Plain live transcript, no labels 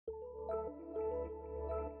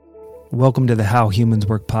Welcome to the How Humans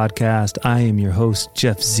Work podcast. I am your host,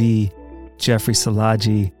 Jef Szi, Jeffrey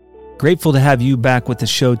Salaji. Grateful to have you back with the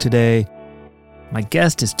show today. My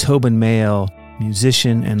guest is Tobin Mayell,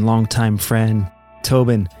 musician and longtime friend.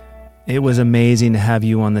 Tobin, it was amazing to have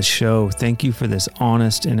you on the show. Thank you for this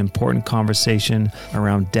honest and important conversation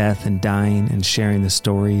around death and dying and sharing the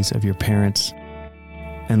stories of your parents.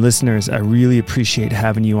 And listeners, I really appreciate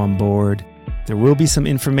having you on board. There will be some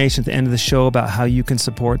information at the end of the show about how you can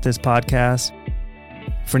support this podcast.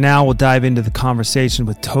 For now, we'll dive into the conversation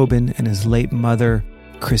with Tobin and his late mother,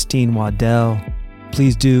 Christine Waddell.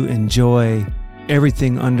 Please do enjoy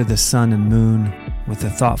Everything Under the Sun and Moon with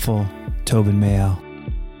the thoughtful Tobin Mayell.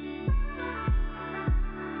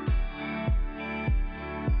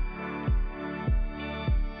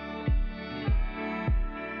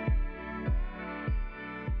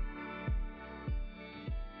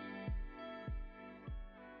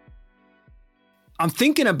 I'm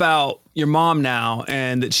thinking about your mom now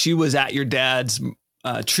and that she was at your dad's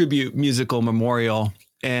tribute musical memorial.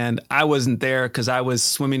 And I wasn't there because I was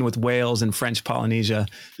swimming with whales in French Polynesia.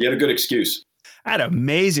 You had a good excuse. I had an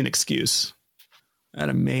amazing excuse.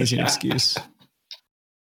 excuse.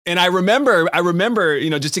 And I remember,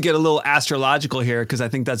 just to get a little astrological here, because I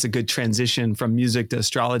think that's a good transition from music to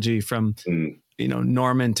astrology, from,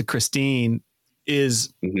 Norman to Christine,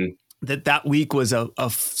 is that week was a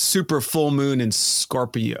super full moon in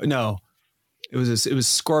Scorpio. No, it was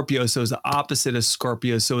Scorpio. So it was the opposite of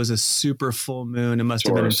Scorpio. So it was a super full moon. It must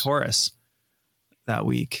have been in Taurus that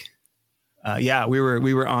week. We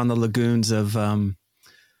were on the lagoons of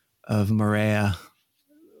Moorea,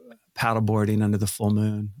 paddleboarding under the full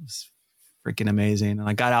moon. It was freaking amazing. And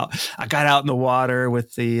I got out in the water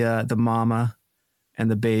with the mama and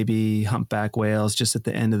the baby humpback whales just at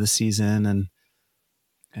the end of the season, and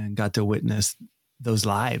got to witness those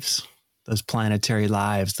lives, those planetary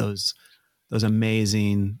lives, those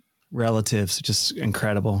amazing relatives. Just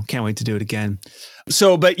incredible. Can't wait to do it again.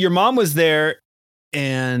 So, but your mom was there,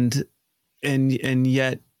 and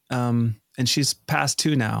yet she's passed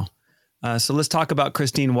too now. So let's talk about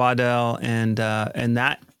Christine Waddell and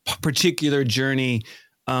that particular journey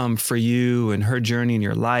for you, and her journey in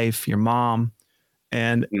your life, your mom.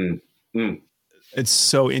 And it's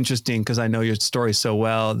so interesting because I know your story so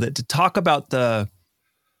well, that to talk about the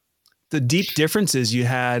deep differences you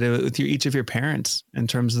had with each of your parents in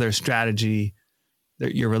terms of their strategy,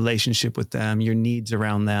 your relationship with them, your needs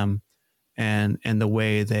around them, and the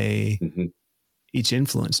way they each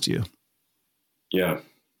influenced you. Yeah.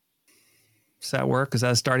 Does that work? Is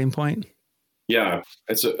that a starting point? Yeah.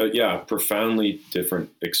 It's a profoundly different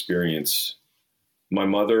experience. My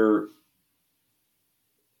mother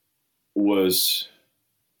was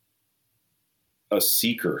a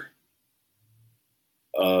seeker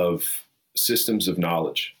of systems of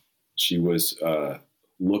knowledge. She was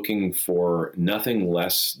looking for nothing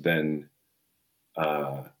less than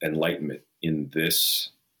enlightenment in this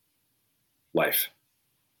life,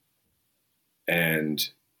 and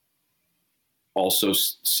also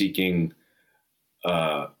seeking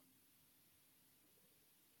a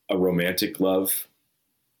romantic love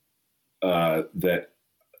that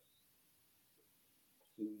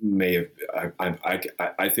may have,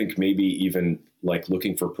 I think maybe even like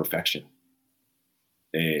looking for perfection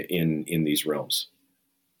in these realms.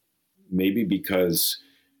 Maybe because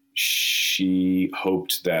she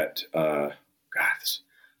hoped that, it's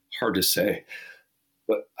hard to say,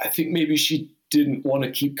 but I think maybe she didn't want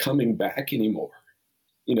to keep coming back anymore.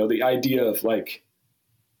 The idea of like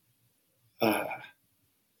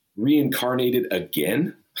reincarnated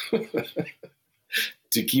again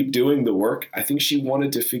to keep doing the work. I think she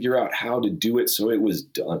wanted to figure out how to do it so it was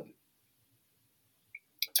done.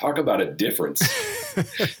 Talk about a difference,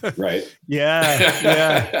 right?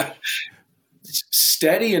 Yeah.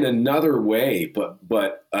 Steady in another way, but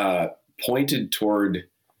pointed toward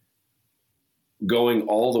going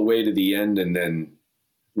all the way to the end and then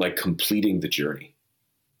like completing the journey.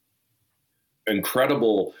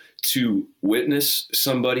 Incredible to witness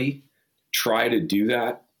somebody try to do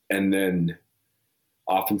that, and then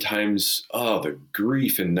oftentimes, the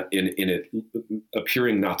grief in it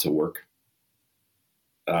appearing not to work,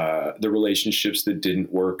 the relationships that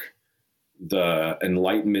didn't work, the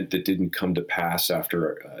enlightenment that didn't come to pass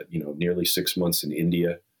after nearly 6 months in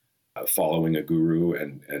India, following a guru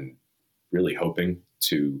and really hoping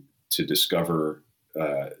to discover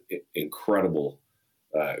incredible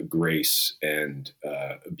grace and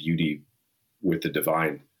beauty with the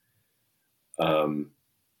divine.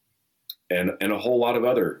 And a whole lot of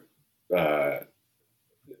other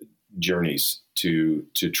journeys to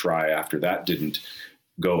try after that didn't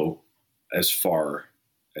go as far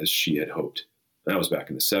as she had hoped. And that was back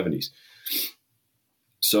in the 70s.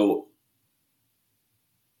 So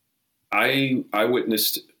I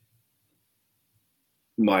witnessed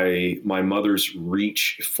my mother's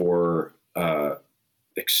reach for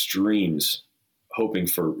extremes, hoping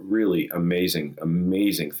for really amazing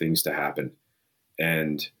things to happen,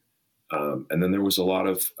 and then there was a lot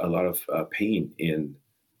of pain in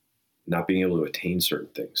not being able to attain certain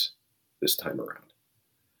things this time around.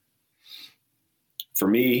 For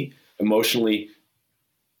me, emotionally,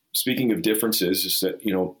 speaking of differences, is that,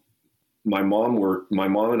 you know, my mom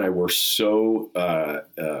and I were so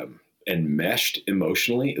enmeshed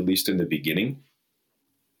emotionally, at least in the beginning.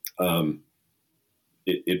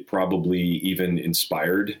 It probably even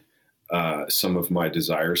inspired some of my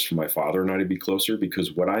desires for my father and I to be closer,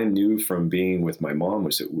 because what I knew from being with my mom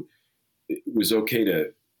was it was okay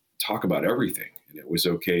to talk about everything, and it was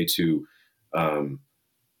okay to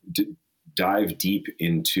dive deep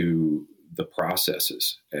into the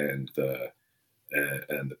processes and the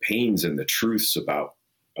pains and the truths about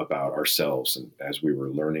ourselves, and as we were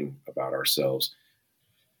learning about ourselves.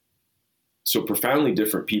 So profoundly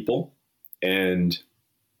different people. And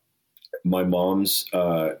my mom's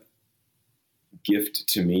gift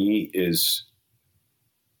to me is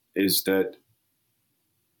that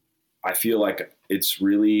I feel like it's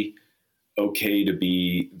really okay to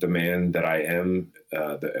be the man that I am,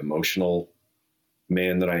 the emotional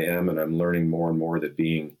man that I am. And I'm learning more and more that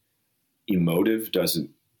being emotive doesn't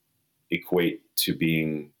equate to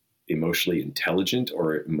being emotionally intelligent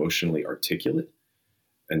or emotionally articulate.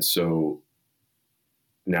 And so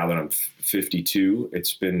now that I'm 52,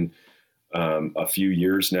 it's been a few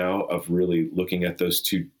years now of really looking at those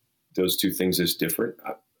two things as different.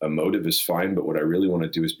 Emotive is fine, but what I really want to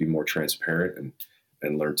do is be more transparent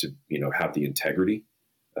and learn to, you know, have the integrity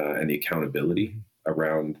and the accountability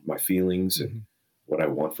around my feelings and what I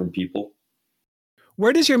want from people.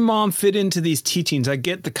 Where does your mom fit into these teachings? I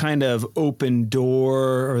get the kind of open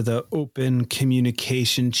door or the open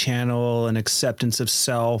communication channel and acceptance of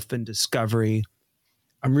self and discovery.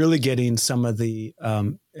 I'm really getting some of the,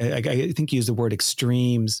 I think you used the word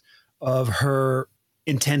extremes of her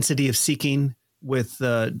intensity of seeking with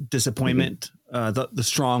disappointment, the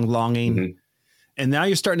strong longing. And now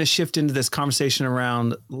you're starting to shift into this conversation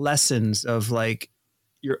around lessons of like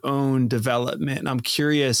your own development. And I'm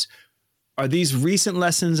curious, are these recent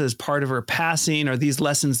lessons as part of her passing? Are these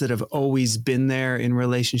lessons that have always been there in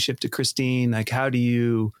relationship to Christine? Like, how do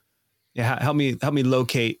you help me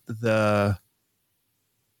locate the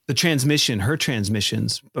transmission, her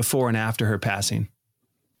transmissions before and after her passing?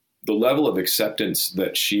 The level of acceptance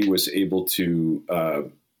that she was able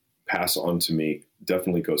to pass on to me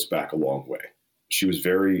definitely goes back a long way. She was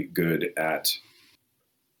very good at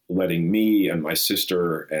letting me and my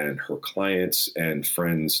sister and her clients and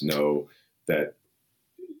friends know that,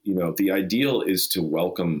 you know, the ideal is to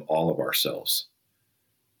welcome all of ourselves.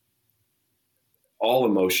 All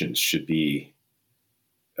emotions should be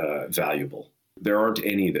valuable. There aren't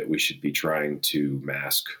any that we should be trying to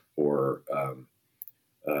mask or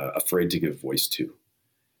afraid to give voice to.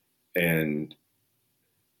 And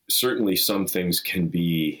certainly some things can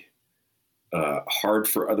be hard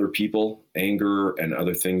for other people, anger and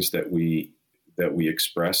other things that we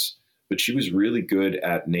express. But she was really good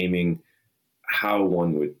at naming how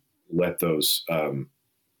one would let those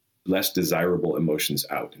less desirable emotions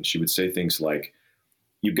out. And she would say things like,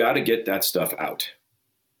 you got to get that stuff out.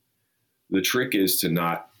 The trick is to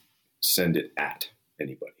not send it at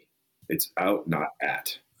anybody. It's out, not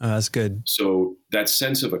at. That's good. So that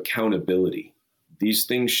sense of accountability, these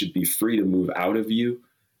things should be free to move out of you,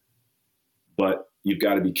 but you've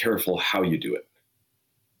got to be careful how you do it.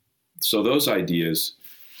 So those ideas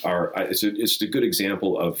are, it's a good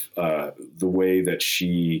example of the way that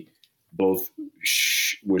she both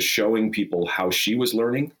was showing people how she was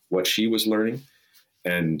learning, what she was learning,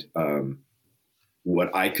 and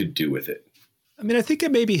what I could do with it. I mean, I think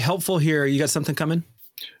it may be helpful here. You got something coming?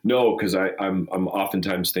 No, because I'm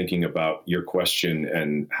oftentimes thinking about your question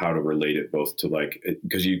and how to relate it both to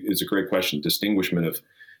because it's a great question, distinguishment of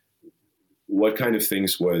what kind of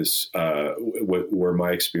things what were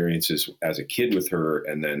my experiences as a kid with her,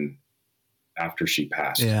 and then after she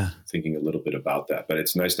passed, thinking a little bit about that. But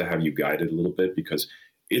it's nice to have you guided a little bit, because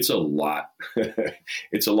it's a lot.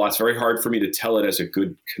 It's a lot. It's very hard for me to tell it as a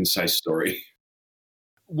good, concise story.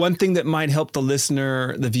 One thing that might help the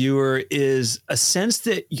listener, the viewer, is a sense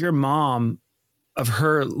that your mom, of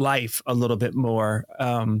her life a little bit more,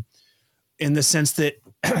 in the sense that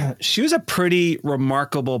she was a pretty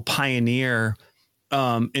remarkable pioneer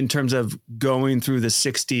in terms of going through the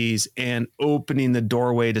 60s and opening the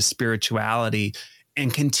doorway to spirituality.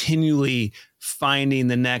 and continually finding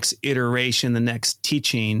the next iteration, the next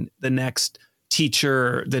teaching, the next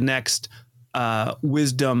teacher, the next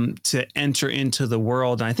wisdom to enter into the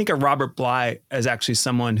world. And I think of Robert Bly as actually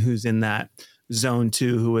someone who's in that zone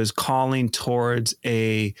too, who is calling towards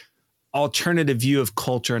a alternative view of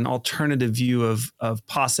culture, an alternative view of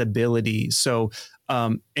possibility. So,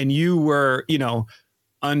 and you were,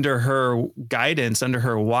 under her guidance, under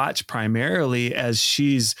her watch, primarily as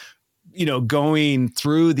she's, going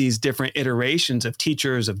through these different iterations of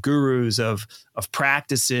teachers, of gurus, of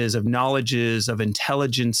practices, of knowledges, of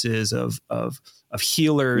intelligences, of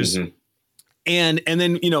healers. Mm-hmm. And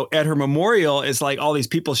then, at her memorial, it's like all these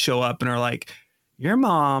people show up and are like, your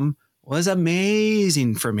mom was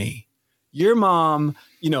amazing for me. Your mom,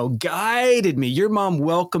 guided me. Your mom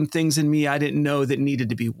welcomed things in me I didn't know that needed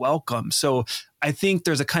to be welcomed. So I think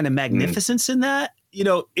there's a kind of magnificence in that,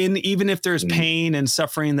 even if there's pain and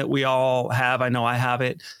suffering that we all have, I know I have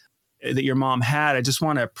it, that your mom had. I just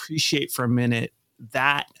want to appreciate for a minute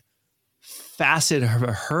that facet of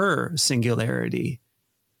her singularity.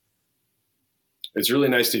 It's really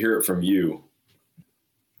nice to hear it from you.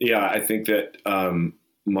 Yeah, I think that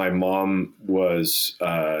my mom was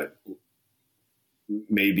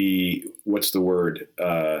maybe, what's the word?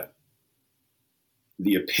 The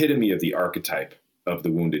epitome of the archetype of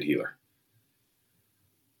the wounded healer.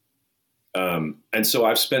 And so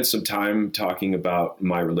I've spent some time talking about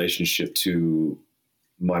my relationship to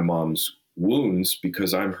my mom's wounds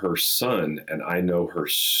because I'm her son and I know her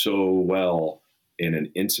so well in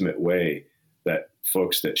an intimate way that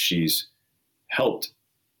folks that she's helped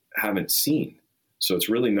haven't seen. So it's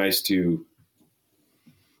really nice to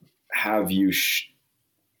have you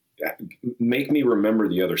make me remember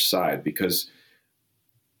the other side, because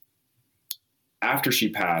after she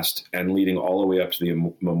passed and leading all the way up to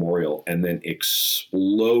the memorial and then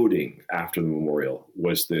exploding after the memorial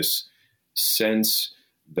was this sense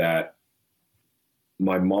that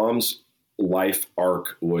my mom's life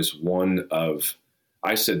arc was one of,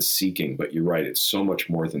 I said seeking, but you're right. It's so much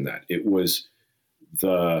more than that. It was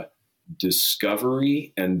the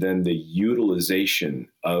discovery and then the utilization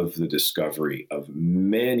of the discovery of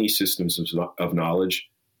many systems of knowledge,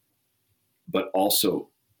 but also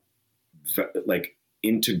like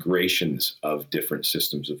integrations of different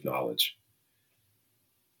systems of knowledge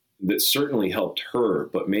that certainly helped her,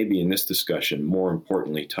 but maybe in this discussion, more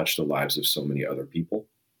importantly, touched the lives of so many other people.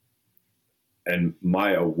 And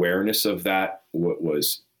my awareness of that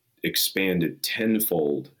was expanded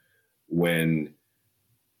tenfold when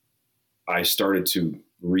I started to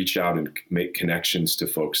reach out and make connections to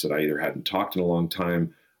folks that I either hadn't talked in a long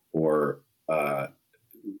time or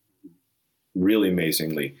really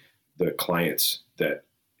amazingly, the clients that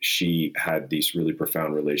she had these really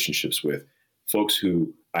profound relationships with, folks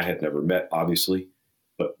who I had never met, obviously,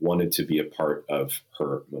 but wanted to be a part of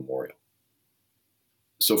her memorial.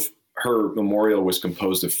 So her memorial was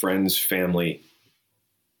composed of friends, family,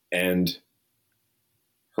 and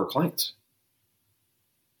her clients.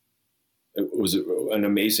 It was an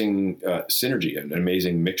amazing synergy, an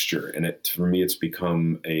amazing mixture. And for me, it's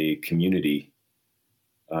become a community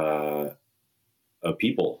of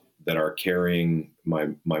people that are carrying my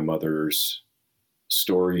mother's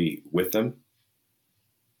story with them.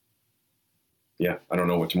 Yeah, I don't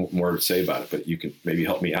know what more to say about it, but you can maybe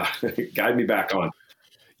help me out, guide me back on.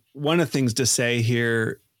 One of the things to say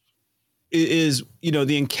here is,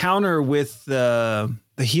 the encounter with the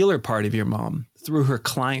healer part of your mom through her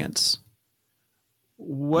clients.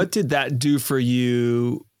 What did that do for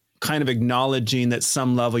you, kind of acknowledging that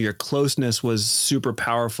some level your closeness was super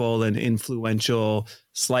powerful and influential,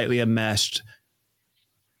 slightly enmeshed,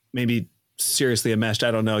 maybe seriously enmeshed? I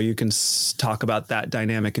don't know. You can talk about that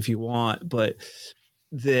dynamic if you want, but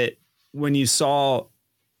that when you saw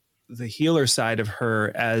the healer side of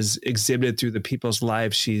her as exhibited through the people's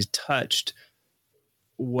lives she's touched,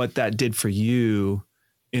 what that did for you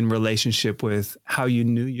in relationship with how you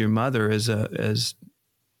knew your mother as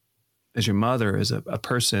your mother, as a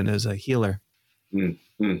person, as a healer.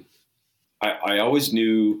 Mm-hmm. I always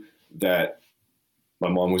knew that my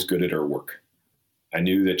mom was good at her work. I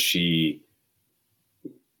knew that she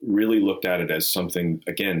really looked at it as something,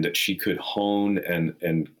 again, that she could hone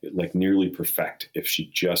and like nearly perfect if she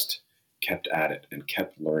just kept at it and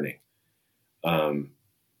kept learning.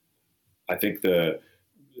 I think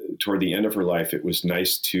toward the end of her life, it was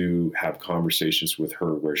nice to have conversations with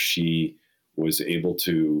her where she was able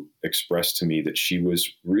to express to me that she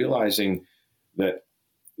was realizing that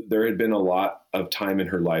there had been a lot of time in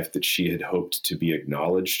her life that she had hoped to be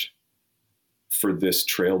acknowledged for this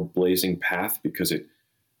trailblazing path, because it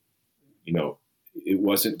it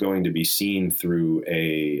wasn't going to be seen through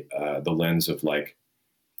the lens of like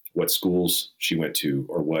what schools she went to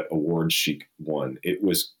or what awards she won. It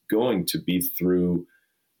was going to be through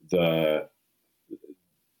the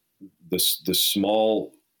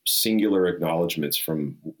small singular acknowledgments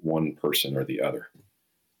from one person or the other.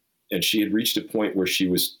 And she had reached a point where she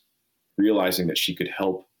was realizing that she could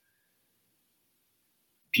help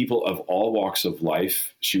people of all walks of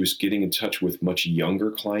life. She was getting in touch with much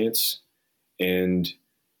younger clients, and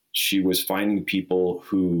she was finding people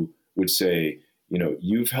who would say, you know,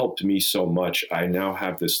 you've helped me so much. I now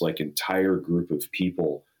have this like entire group of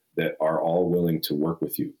people that are all willing to work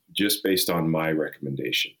with you just based on my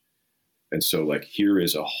recommendation. And so like, here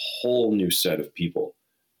is a whole new set of people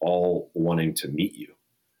all wanting to meet you.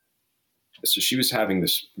 So she was having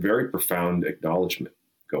this very profound acknowledgement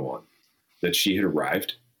go on that she had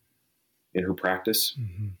arrived in her practice.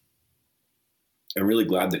 Mm-hmm. I'm really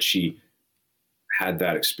glad that she had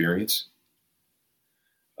that experience.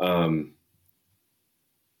 And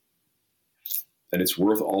it's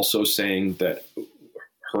worth also saying that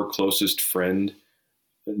her closest friend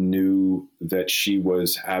knew that she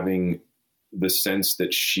was having the sense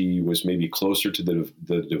that she was maybe closer to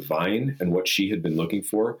the divine and what she had been looking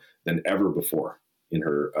for than ever before in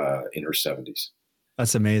her 70s.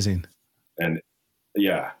 That's amazing. And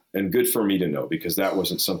yeah, and good for me to know, because that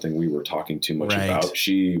wasn't something we were talking too much about.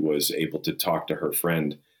 She was able to talk to her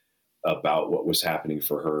friend about what was happening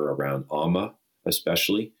for her around Amma,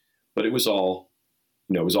 especially, but it was all,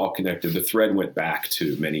 you know, it was all connected. The thread went back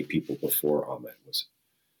to many people before Amma.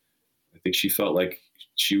 I think she felt like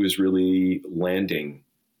she was really landing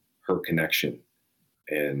her connection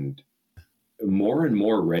and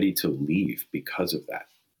more ready to leave because of that.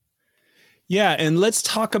 Yeah. And let's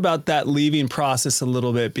talk about that leaving process a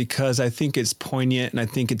little bit, because I think it's poignant and I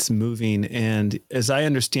think it's moving. And as I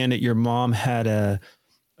understand it, your mom had a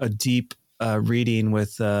deep reading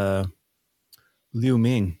with Liu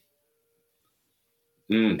Ming.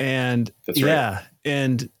 And that's right.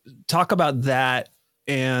 And talk about that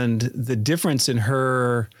and the difference in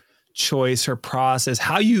her choice, her process,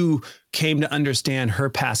 how you came to understand her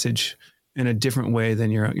passage in a different way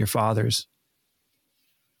than your father's,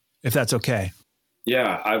 if that's okay.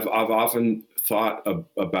 Yeah, I've often thought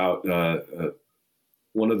about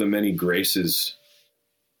one of the many graces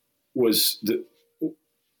was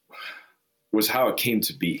how it came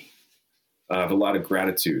to be. I have a lot of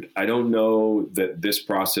gratitude. I don't know that this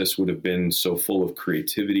process would have been so full of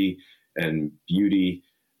creativity and beauty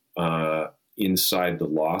inside the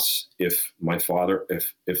loss if my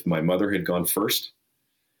mother had gone first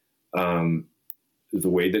the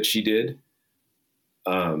way that she did.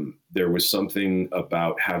 There was something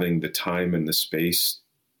about having the time and the space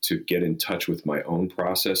to get in touch with my own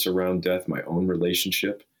process around death, my own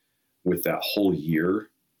relationship with that whole year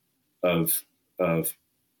of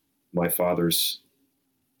my father's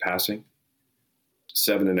passing.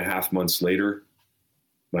 7.5 months later,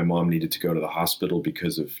 my mom needed to go to the hospital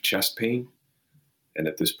because of chest pain. And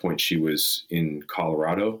at this point, she was in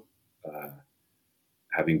Colorado,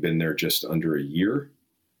 having been there just under a year.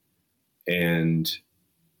 And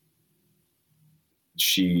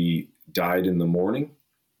she died in the morning,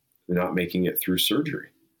 not making it through surgery.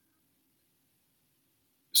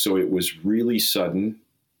 So it was really sudden.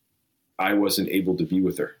 I wasn't able to be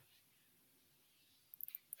with her.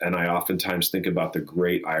 And I oftentimes think about the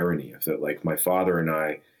great irony of that, like my father and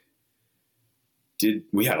I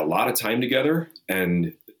we had a lot of time together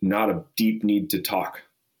and not a deep need to talk.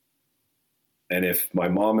 And if my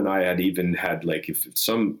mom and I had even had, like, if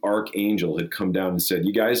some archangel had come down and said,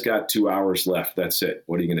 you guys got 2 hours left, that's it.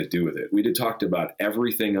 What are you going to do with it? We'd have talked about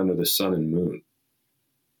everything under the sun and moon.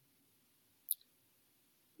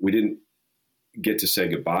 We didn't get to say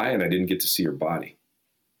goodbye, and I didn't get to see her body.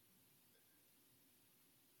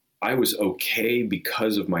 I was okay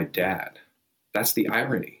because of my dad. That's the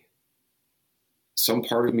irony. Some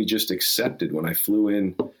part of me just accepted when I flew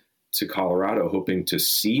in to Colorado, hoping to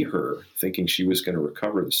see her, thinking she was going to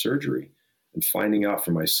recover the surgery, and finding out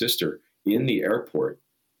from my sister in the airport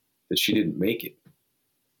that she didn't make it.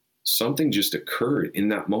 Something just occurred in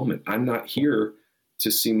that moment. I'm not here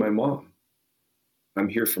to see my mom. I'm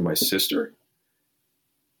here for my sister.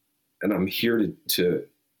 And I'm here to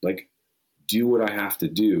like do what I have to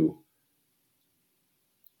do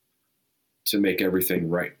to make everything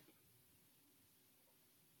right.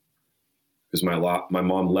 Because my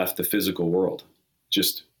mom left the physical world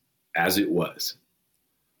just as it was.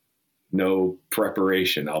 No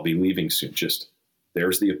preparation. I'll be leaving soon. Just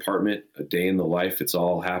there's the apartment, a day in the life. It's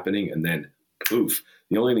all happening. And then poof,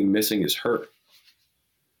 the only thing missing is her.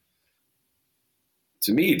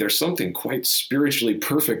 to me, there's something quite spiritually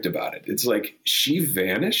perfect about it. It's like she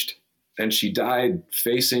vanished and she died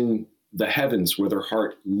facing the heavens with her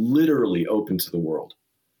heart literally open to the world.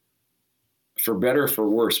 For better, for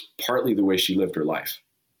worse, partly the way she lived her life.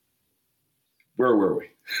 Where were we?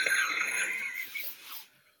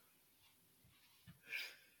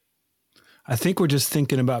 I think we're just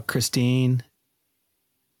thinking about Christine,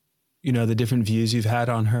 you know, the different views you've had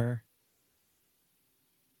on her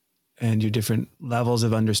and your different levels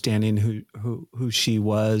of understanding who she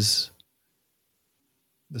was,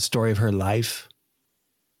 the story of her life,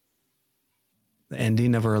 the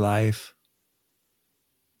ending of her life,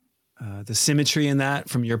 the symmetry in that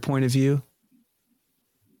from your point of view,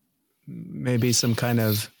 maybe some kind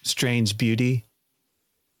of strange beauty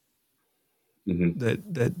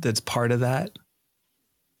that's part of that.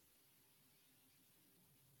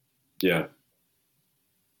 Yeah.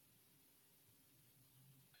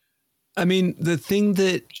 I mean, the thing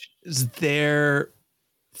that is there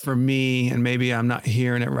for me, and maybe I'm not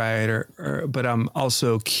hearing it right, but I'm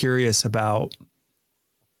also curious about,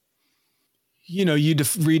 you know, you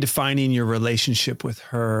redefining your relationship with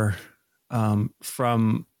her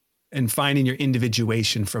from, and finding your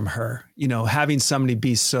individuation from her, you know, having somebody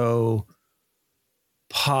be so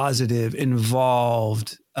positive,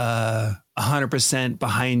 involved, 100%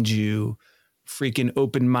 behind you, freaking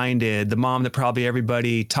open-minded, the mom that probably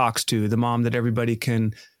everybody talks to, the mom that everybody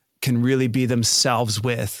can really be themselves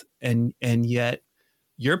with. And yet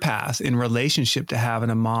your path in relationship to having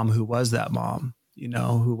a mom who was that mom, you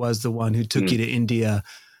know, who was the one who took you to India,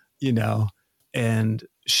 you know, and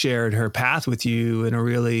shared her path with you in a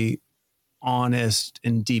really honest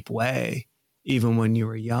and deep way, even when you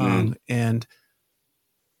were young. And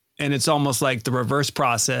it's almost like the reverse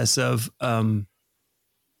process of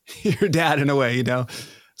your dad in a way, you know,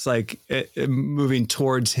 it's like moving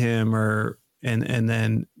towards him and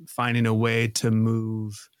then finding a way to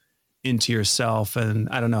move into yourself. And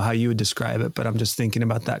I don't know how you would describe it, but I'm just thinking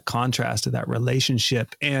about that contrast of that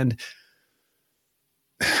relationship and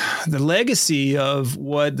the legacy of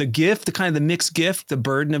what the gift, the kind of the mixed gift, the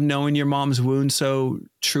burden of knowing your mom's wound so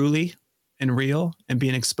truly and real and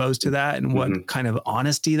being exposed to that and what kind of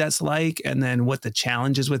honesty that's like. And then what the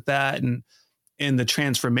challenges with that and the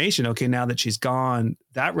transformation. Okay. Now that she's gone,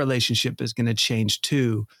 that relationship is going to change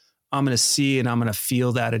too. I'm going to see and I'm going to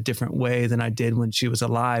feel that a different way than I did when she was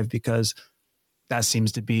alive, because that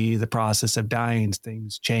seems to be the process of dying.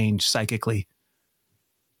 Things change psychically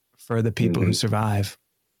for the people who survive.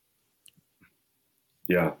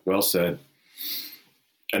 Yeah. Well said.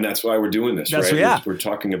 And that's why we're doing this, right? Yeah. We're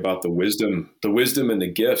talking about the wisdom and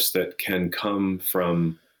the gifts that can come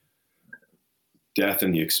from death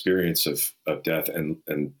and the experience of death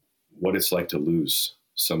and what it's like to lose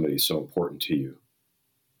somebody so important to you.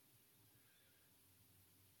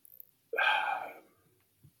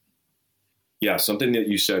 Yeah, something that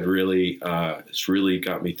you said really, it's really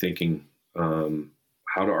got me thinking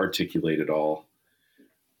how to articulate it all.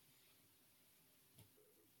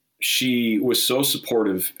 She was so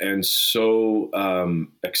supportive and so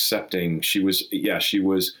accepting. She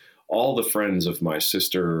was all the friends of my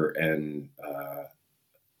sister and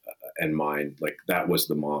mine. Like that was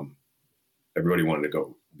the mom. Everybody wanted to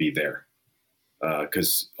go be there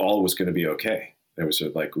because all was going to be okay. There was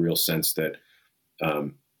a real sense that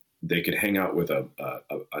they could hang out with a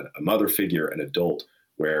mother figure, an adult,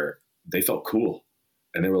 where they felt cool,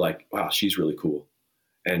 and they were like, "Wow, she's really cool,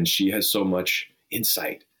 and she has so much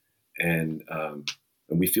insight." And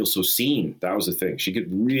we feel so seen. That was the thing. She could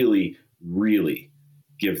really, really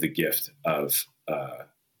give the gift of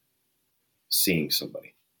seeing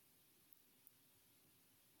somebody.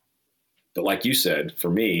 But like you said, for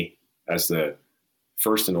me, as the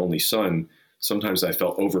first and only son, sometimes I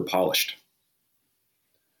felt over polished.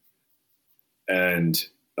 And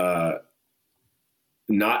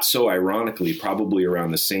not so ironically, probably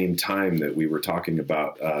around the same time that we were talking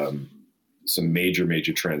about some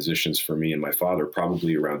major transitions for me and my father,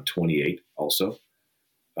 probably around 28 also,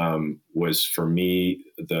 was for me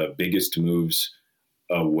the biggest moves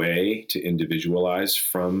away to individualize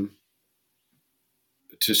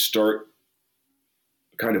to start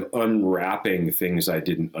kind of unwrapping things I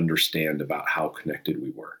didn't understand about how connected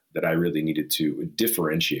we were, that I really needed to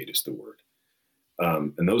differentiate is the word.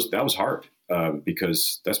 And that was hard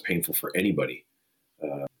because that's painful for anybody,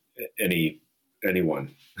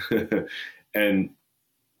 anyone. And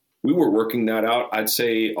we were working that out, I'd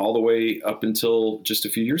say, all the way up until just a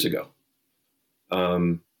few years ago.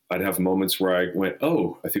 I'd have moments where I went,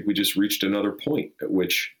 oh, I think we just reached another point at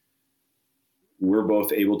which we're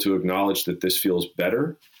both able to acknowledge that this feels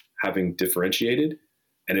better, having differentiated,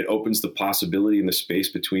 And it opens the possibility in the space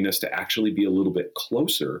between us to actually be a little bit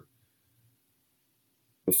closer.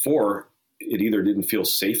 Before, it either didn't feel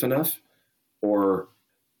safe enough, or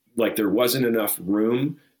like there wasn't enough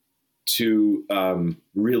room to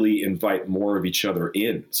really invite more of each other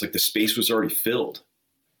in. It's like the space was already filled.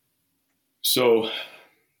 So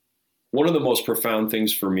one of the most profound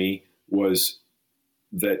things for me was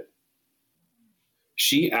that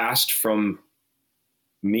she asked from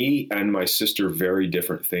me and my sister very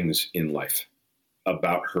different things in life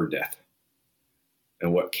about her death.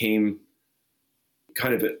 And what came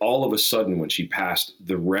kind of all of a sudden when she passed,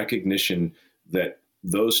 the recognition that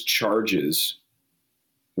those charges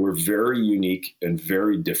were very unique and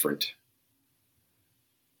very different.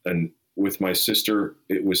 And with my sister,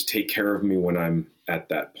 it was take care of me when I'm at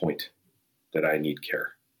that point that I need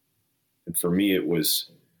care. And for me, it was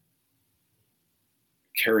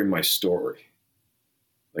carry my story,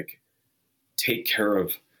 like take care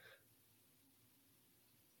of,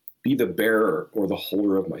 be the bearer or the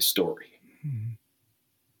holder of my story. Mm-hmm.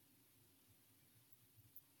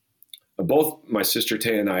 Both my sister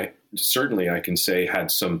Tay and I, certainly I can say,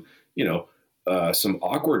 had some, some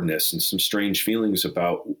awkwardness and some strange feelings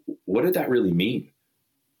about what did that really mean?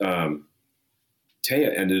 Taya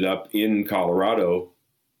ended up in Colorado,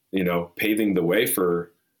 paving the way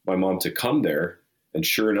for my mom to come there. And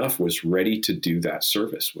sure enough, was ready to do that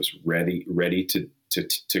service, was ready to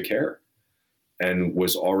care, and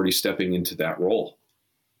was already stepping into that role.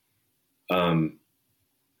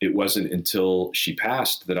 It wasn't until she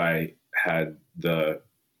passed that I had the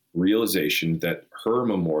realization that her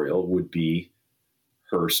memorial would be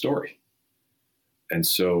her story. And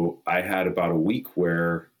so I had about a week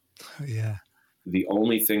where the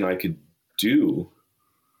only thing I could do,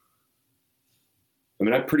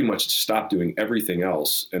 I pretty much stopped doing everything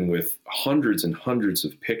else. And with hundreds and hundreds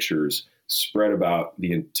of pictures spread about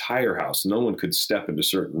the entire house, no one could step into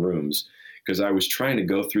certain rooms because I was trying to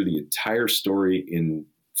go through the entire story in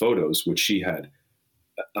photos, which she had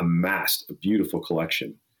amassed a beautiful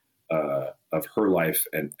collection of her life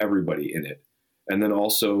and everybody in it. And then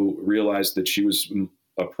also realized that she was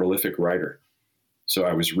a prolific writer. So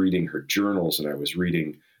I was reading her journals, and I was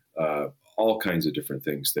reading all kinds of different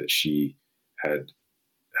things that she had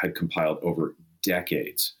compiled over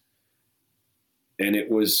decades. And it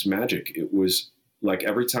was magic. It was like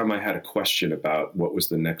every time I had a question about what was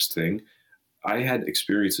the next thing, I had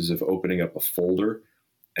experiences of opening up a folder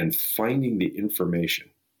and finding the information.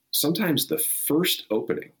 Sometimes the first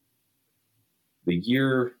opening, the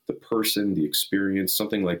year, the person, the experience,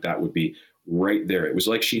 something like that would be right there. It was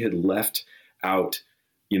like she had left out,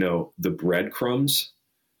 the breadcrumbs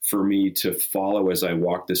for me to follow as I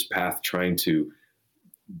walked this path, trying to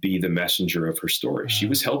be the messenger of her story. She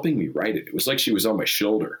was helping me write it. It was like she was on my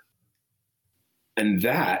shoulder. And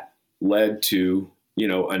that led to, a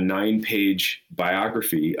 9-page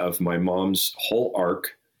biography of my mom's whole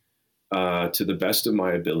arc, to the best of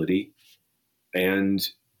my ability. And,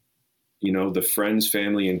 the friends,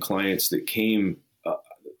 family, and clients that came,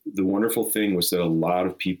 the wonderful thing was that a lot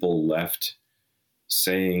of people left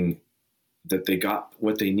saying that they got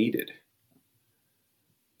what they needed.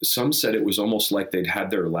 Some said it was almost like they'd had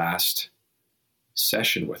their last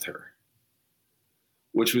session with her,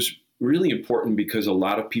 which was really important because a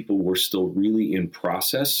lot of people were still really in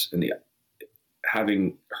process, and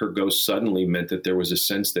having her go suddenly meant that there was a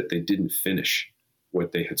sense that they didn't finish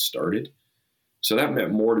what they had started. So that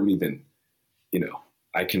meant more to me than,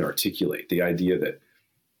 I can articulate. The idea that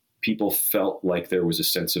people felt like there was a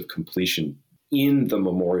sense of completion in the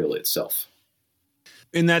memorial itself.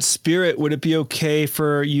 In that spirit, would it be okay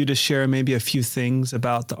for you to share maybe a few things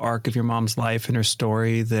about the arc of your mom's life and her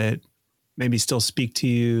story that maybe still speak to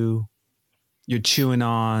you, you're chewing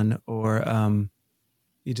on, or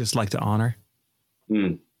you just like to honor?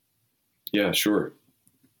 Yeah, sure.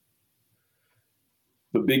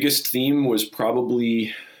 The biggest theme was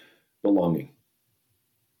probably belonging.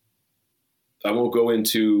 I won't go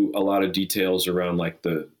into a lot of details around like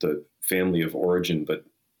the family of origin, but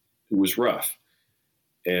it was rough.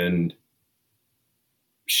 And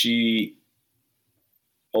she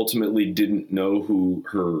ultimately didn't know who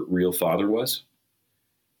her real father was.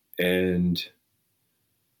 And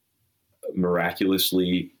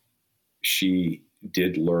miraculously, she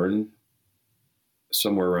did learn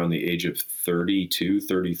somewhere around the age of 32,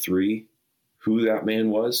 33, who that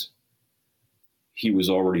man was. He was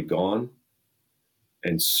already gone.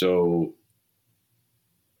 And so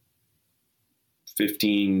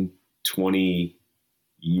 15, 20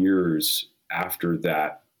 years after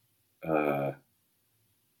that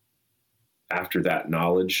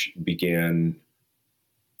knowledge began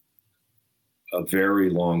a very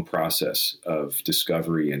long process of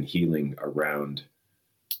discovery and healing around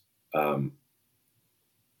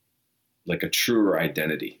like a truer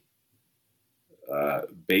identity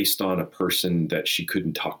based on a person that she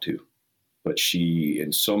couldn't talk to. But she,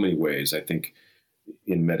 in so many ways, I think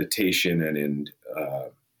in meditation and in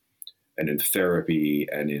therapy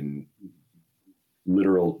and in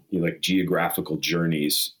literal, like geographical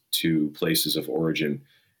journeys to places of origin,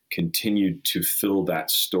 continued to fill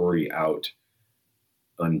that story out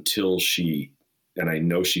until she, and I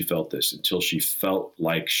know she felt this, until she felt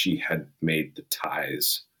like she had made the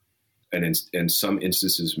ties. And in some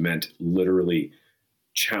instances meant literally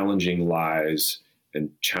challenging lies and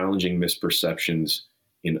challenging misperceptions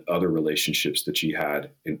in other relationships that she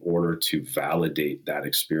had in order to validate that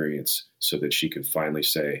experience so that she could finally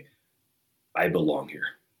say, I belong here.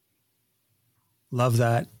 Love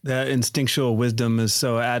that. That instinctual wisdom is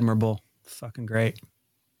so admirable. Fucking great.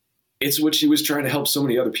 It's what she was trying to help so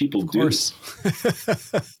many other people do.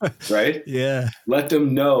 Right? Yeah. Let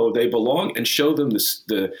them know they belong and show them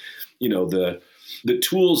the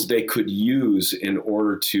tools they could use in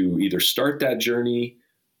order to either start that journey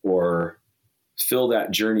or fill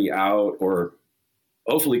that journey out or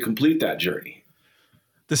hopefully complete that journey.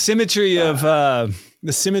 The symmetry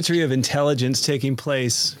of intelligence taking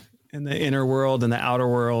place in the inner world and the outer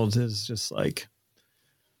world is just like,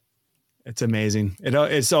 it's amazing.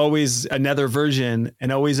 It's always another version,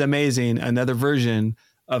 and always amazing, another version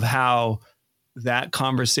of how that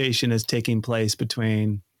conversation is taking place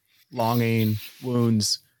between longing,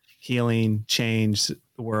 wounds, healing, change, the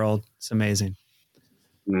world. It's amazing.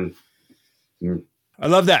 Mm. Mm. I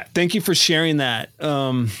love that. Thank you for sharing that.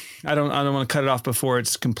 I don't want to cut it off before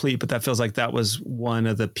it's complete, but that feels like that was one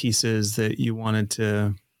of the pieces that you wanted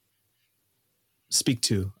to speak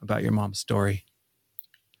to about your mom's story.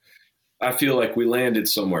 I feel like we landed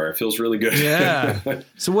somewhere. It feels really good. Yeah.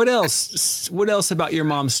 So what else about your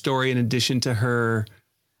mom's story, in addition to her,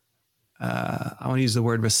 I want to use the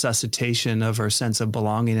word resuscitation of her sense of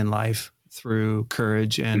belonging in life through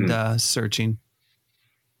courage and searching?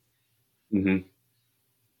 Mm-hmm.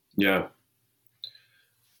 Yeah.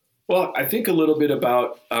 Well, I think a little bit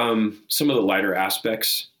about some of the lighter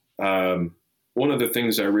aspects. One of the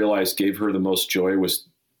things I realized gave her the most joy was,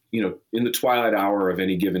 in the twilight hour of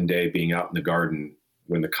any given day, being out in the garden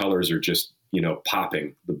when the colors are just,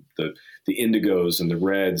 popping, the indigos and the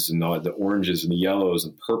reds and the oranges and the yellows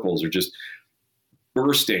and purples are just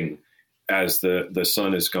bursting as the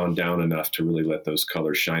sun has gone down enough to really let those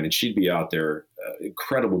colors shine. And she'd be out there,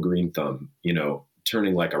 incredible green thumb,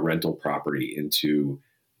 turning like a rental property into,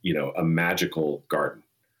 a magical garden.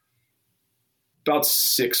 About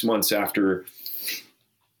 6 months after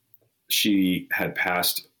she had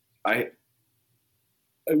passed, I,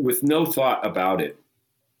 with no thought about it,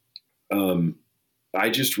 I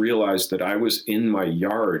just realized that I was in my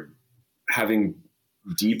yard having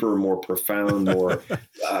deeper, more profound, more,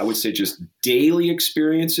 I would say just daily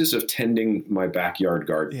experiences of tending my backyard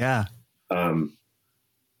garden. Yeah.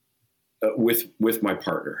 With my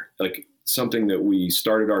partner, like something that we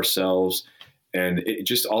started ourselves. And it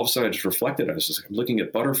just, all of a sudden I just reflected. I was just like, I'm looking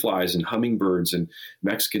at butterflies and hummingbirds and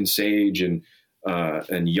Mexican sage and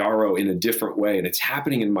yarrow in a different way. And it's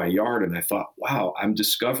happening in my yard. And I thought, wow, I'm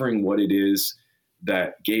discovering what it is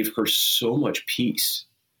that gave her so much peace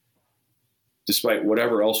despite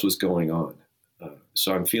whatever else was going on.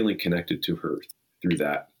 So I'm feeling connected to her through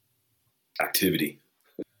that activity.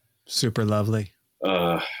 Super lovely.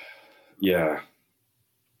 Yeah.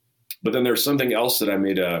 But then there's something else that I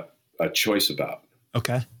made a choice about.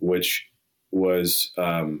 Okay. Which was,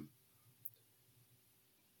 my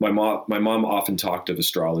mom often talked of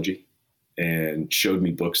astrology and showed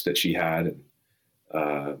me books that she had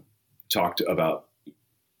and talked about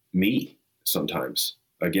me sometimes.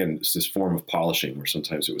 Again, it's this form of polishing where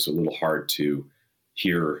sometimes it was a little hard to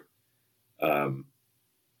hear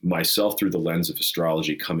myself through the lens of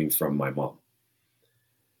astrology coming from my mom.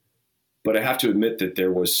 But I have to admit that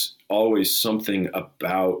there was always something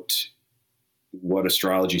about what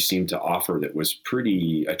astrology seemed to offer that was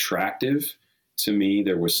pretty attractive to me.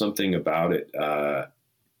 There was something about it.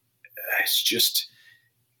 It's just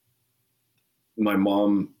my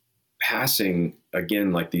mom passing,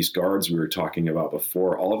 again, like these guards we were talking about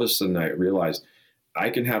before. All of a sudden I realized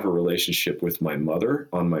I can have a relationship with my mother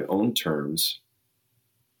on my own terms,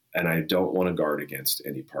 and I don't want to guard against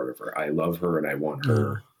any part of her. I love her and I want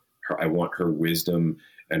her. I want her wisdom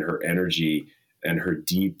and her energy and her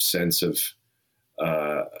deep sense of,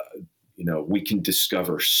 we can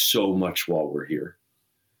discover so much while we're here.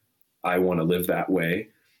 I want to live that way.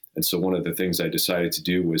 And so one of the things I decided to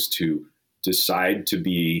do was to decide to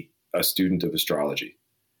be a student of astrology.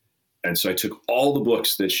 And so I took all the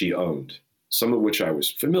books that she owned, some of which I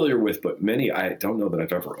was familiar with, but many I don't know that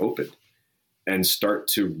I've ever opened, and start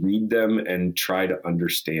to read them and try to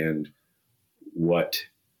understand what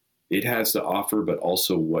it has to offer, but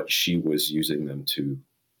also what she was using them to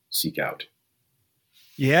seek out.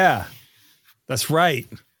 Yeah, that's right.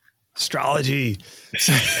 Astrology.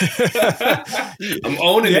 I'm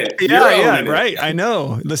owning it. Yeah, owning right. I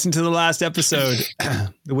know. Listen to the last episode,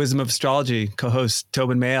 The Wisdom of Astrology, co-host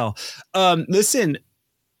Tobin Mayell. Listen,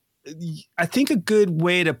 I think a good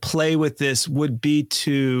way to play with this would be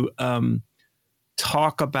to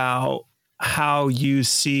talk about how you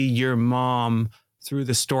see your mom through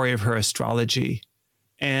the story of her astrology,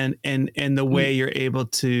 and the way you're able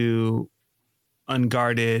to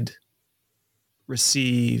unguarded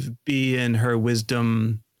receive, be in her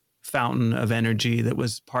wisdom fountain of energy that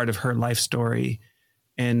was part of her life story.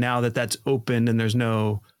 And now that that's opened and there's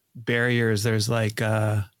no barriers, there's like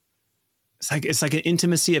it's like an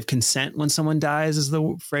intimacy of consent when someone dies is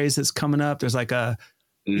the phrase that's coming up. There's like a,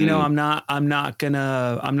 you know, I'm not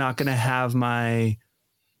gonna have my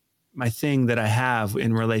thing that I have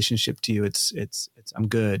in relationship to you. It's I'm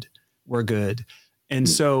good. We're good. And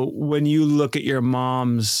so when you look at your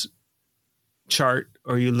mom's chart,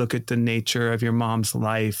 or you look at the nature of your mom's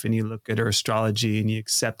life and you look at her astrology and you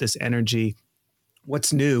accept this energy,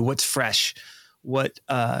 what's new, what's fresh, what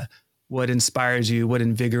inspires you, what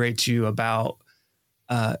invigorates you about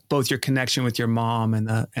both your connection with your mom and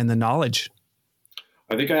the knowledge?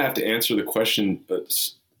 I think I have to answer the question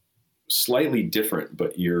slightly different,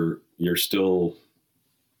 but you're still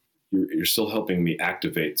helping me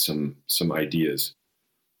activate some ideas.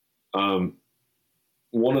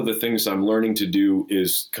 One of the things I'm learning to do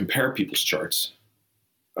is compare people's charts.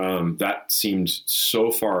 That seemed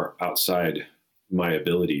so far outside my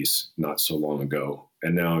abilities not so long ago.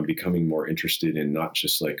 And now I'm becoming more interested in not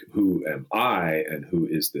just like, who am I and who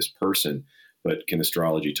is this person, but can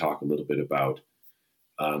astrology talk a little bit about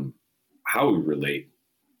how we relate?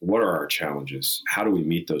 What are our challenges? How do we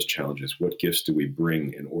meet those challenges? What gifts do we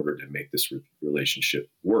bring in order to make this relationship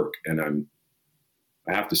work? And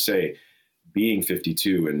I have to say, being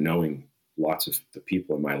 52 and knowing lots of the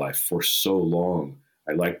people in my life for so long,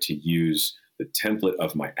 I like to use the template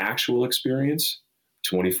of my actual experience,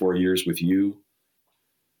 24 years with you,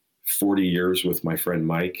 40 years with my friend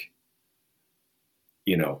Mike,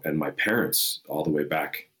 you know, and my parents all the way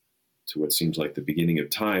back to what seems like the beginning of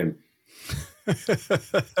time,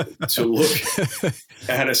 to look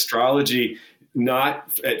at astrology,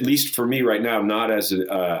 not, at least for me right now, not as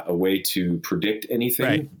a way to predict anything,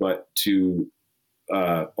 right, but to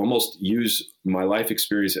almost use my life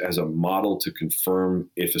experience as a model to confirm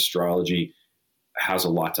if astrology has a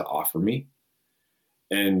lot to offer me.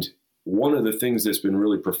 And one of the things that's been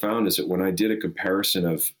really profound is that when I did a comparison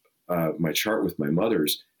of my chart with my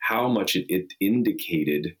mother's, how much it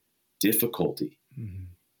indicated difficulty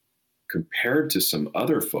compared to some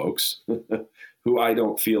other folks who I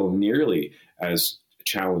don't feel nearly as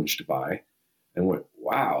challenged by, and went,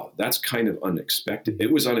 wow, that's kind of unexpected.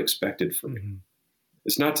 It was unexpected for me.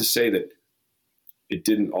 It's not to say that it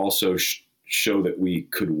didn't also show that we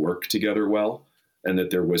could work together well, and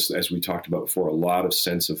that there was, as we talked about before, a lot of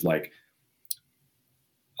sense of like,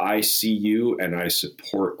 I see you and I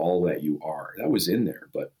support all that you are. That was in there,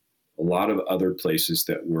 but a lot of other places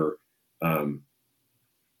that were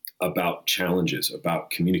about challenges,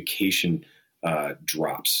 about communication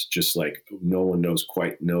drops, just like no one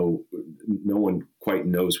quite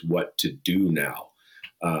knows what to do now.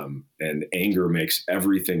 And anger makes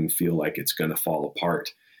everything feel like it's going to fall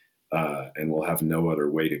apart, and we'll have no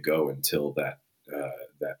other way to go until that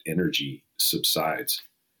energy subsides.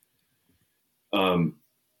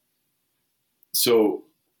 So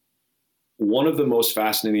one of the most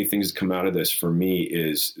fascinating things to come out of this for me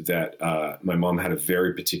is that my mom had a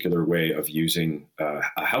very particular way of using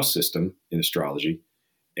a house system in astrology.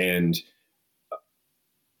 And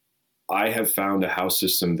I have found a house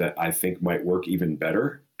system that I think might work even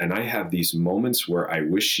better. And I have these moments where I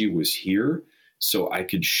wish she was here so I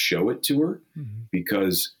could show it to her,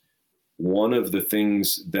 because one of the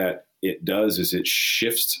things that it does is it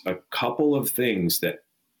shifts a couple of things that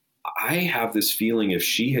I have this feeling if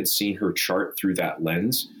she had seen her chart through that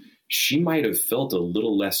lens, she might have felt a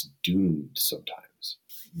little less doomed sometimes.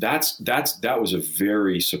 That was a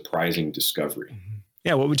very surprising discovery.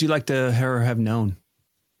 Yeah. What would you like to her have known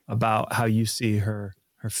about how you see her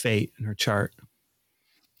fate and her chart?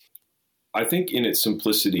 I think in its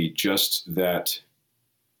simplicity, just that,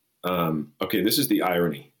 okay, this is the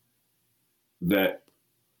irony, that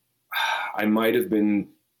I might have been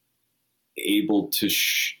able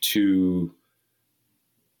to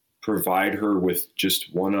provide her with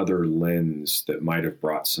just one other lens that might have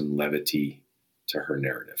brought some levity to her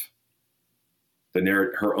narrative,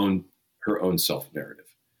 her own self narrative,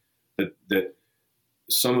 that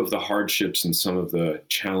some of the hardships and some of the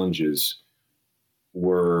challenges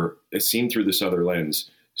were, as seen through this other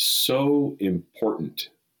lens, so important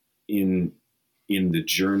in the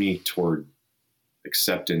journey toward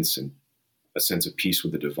acceptance and a sense of peace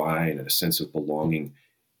with the divine and a sense of belonging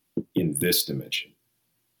in this dimension.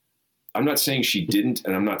 I'm not saying she didn't,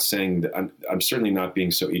 and I'm not saying that I'm certainly not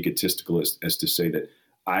being so egotistical as to say that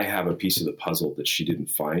I have a piece of the puzzle that she didn't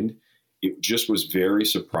find. It just was very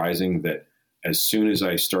surprising that as soon as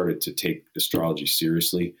I started to take astrology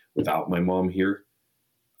seriously without my mom here,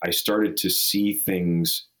 I started to see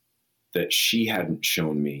things that she hadn't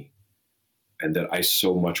shown me and that I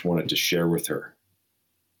so much wanted to share with her.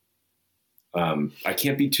 I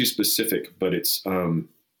can't be too specific, but it's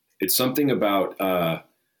something about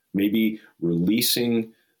maybe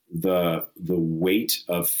releasing the weight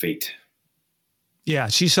of fate. Yeah,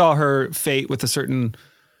 she saw her fate with a certain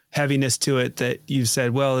heaviness to it that you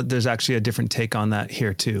said, well, there's actually a different take on that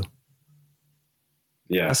here too.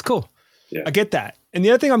 Yeah. That's cool. Yeah. I get that. And the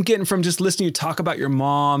other thing I'm getting from just listening to you talk about your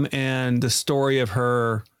mom and the story of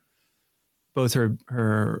her, both her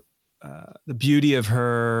the beauty of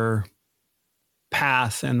her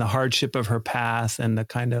path and the hardship of her path and the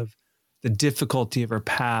kind of the difficulty of her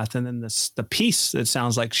path. And then the peace that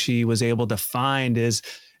sounds like she was able to find it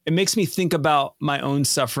makes me think about my own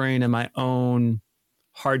suffering and my own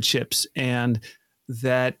hardships, and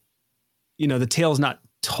that, the tale's not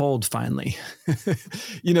told finally.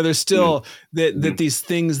 There's still that these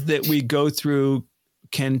things that we go through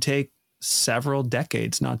can take several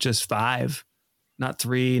decades, not just 5, not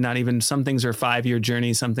 3, not even, some things are 5-year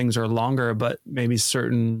journeys, some things are longer, but maybe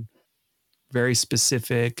certain very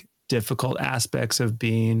specific, difficult aspects of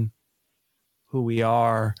being who we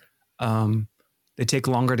are, they take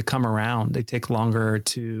longer to come around. They take longer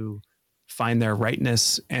to find their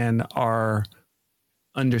rightness and our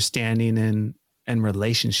understanding and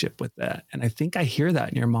relationship with that. And I think I hear that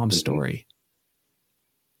in your mom's story.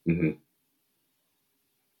 Mm-hmm.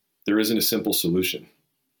 There isn't a simple solution.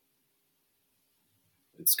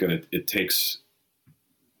 It takes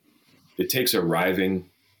arriving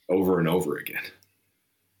over and over again.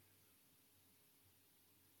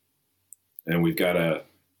 And we've got to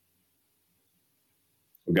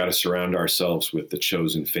surround ourselves with the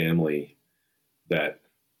chosen family that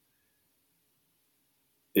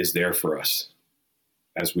is there for us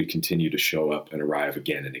as we continue to show up and arrive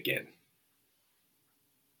again and again.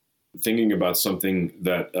 Thinking about something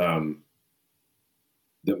that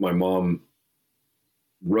that my mom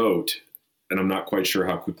wrote, and I'm not quite sure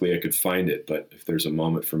how quickly I could find it, but if there's a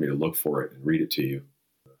moment for me to look for it and read it to you,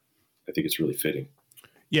 I think it's really fitting.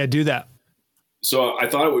 Yeah, do that. So I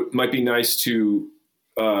thought it might be nice to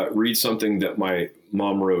read something that my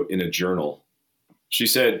mom wrote in a journal. She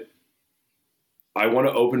said, "I want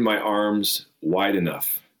to open my arms wide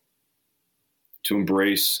enough to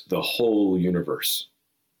embrace the whole universe.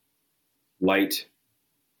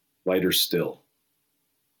 Lighter still.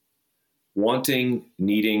 Wanting,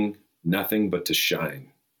 needing nothing but to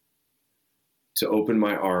shine. To open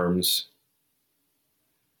my arms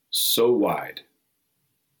so wide,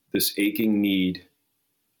 this aching need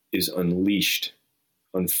is unleashed,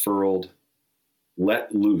 unfurled,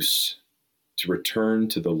 let loose to return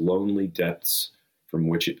to the lonely depths from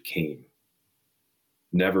which it came,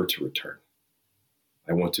 never to return.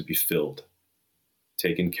 I want to be filled,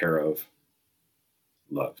 taken care of,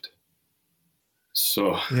 loved."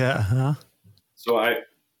 So yeah, huh? So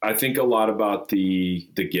I think a lot about the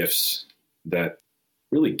gifts, that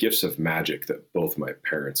really gifts of magic that both my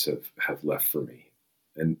parents have left for me.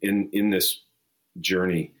 And in this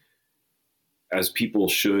journey, as people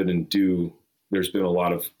should and do, there's been a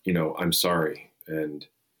lot of, I'm sorry, and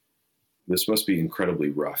this must be incredibly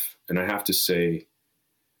rough. And I have to say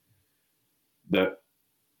that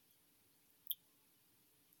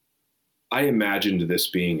I imagined this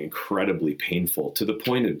being incredibly painful to the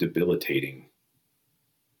point of debilitating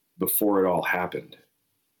before it all happened.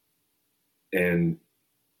 And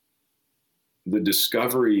the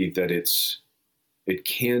discovery that it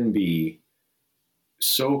can be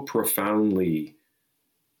so profoundly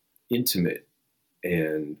intimate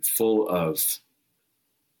and full of,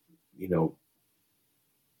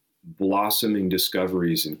 blossoming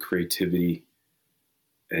discoveries and creativity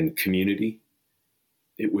and community.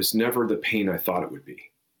 It was never the pain I thought it would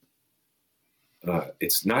be.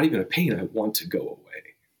 It's not even a pain I want to go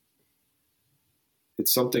away.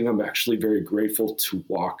 It's something I'm actually very grateful to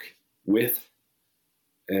walk with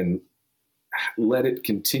and let it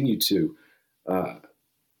continue to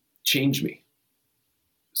change me.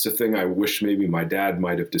 It's a thing I wish maybe my dad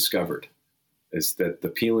might have discovered, is that the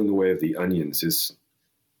peeling away of the onions is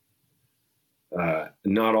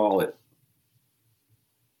not all it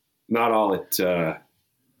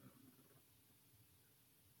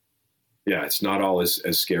it's not all as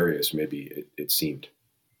scary as maybe it seemed.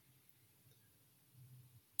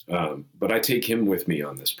 But I take him with me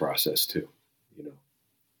on this process too,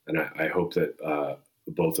 and I hope that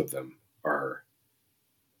both of them are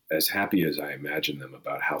as happy as I imagine them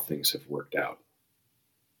about how things have worked out,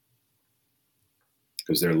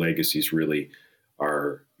 because their legacies really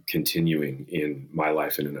are continuing in my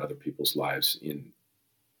life and in other people's lives in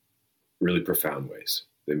really profound ways.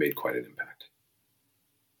 They made quite an impact.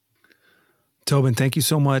 Tobin, thank you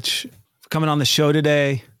so much for coming on the show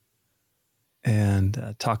today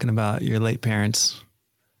and talking about your late parents,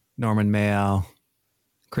 Norman Mayell,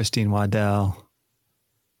 Christine Waddell.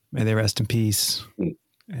 May they rest in peace.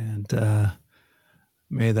 And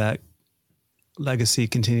may that legacy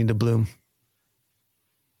continue to bloom.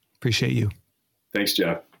 Appreciate you. Thanks,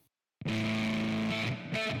 Jef.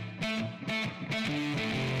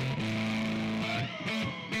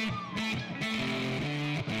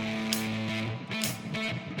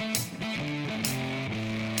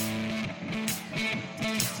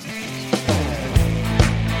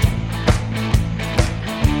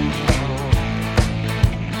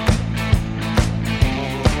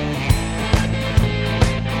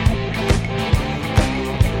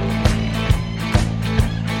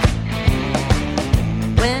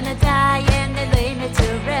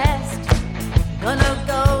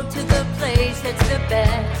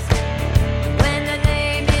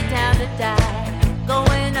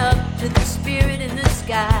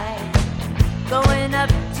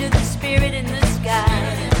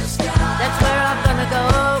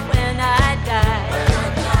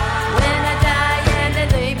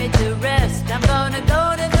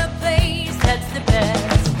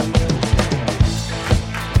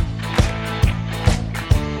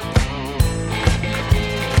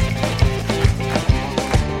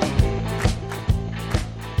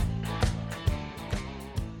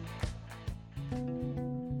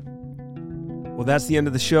 Well, that's the end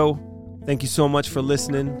of the show. Thank you so much for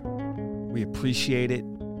listening. We appreciate it.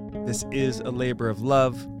 This is a labor of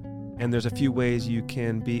love, and there's a few ways you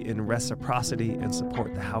can be in reciprocity and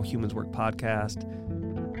support the How Humans Work podcast.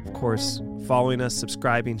 Of course, following us,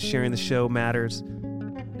 subscribing, sharing the show matters.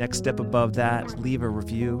 Next step above that, leave a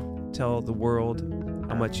review. Tell the world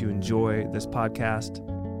how much you enjoy this podcast.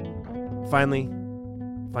 Finally,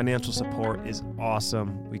 financial support is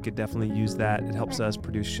awesome. We could definitely use that. It helps us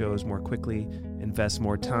produce shows more quickly, invest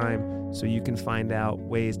more time, so you can find out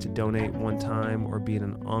ways to donate one time or be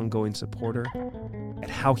an ongoing supporter at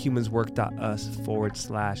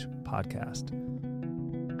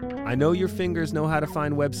howhumanswork.us/podcast. I know your fingers know how to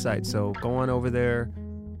find websites, so go on over there,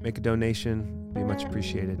 make a donation, be much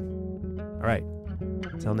appreciated. All right,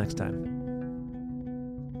 until next time.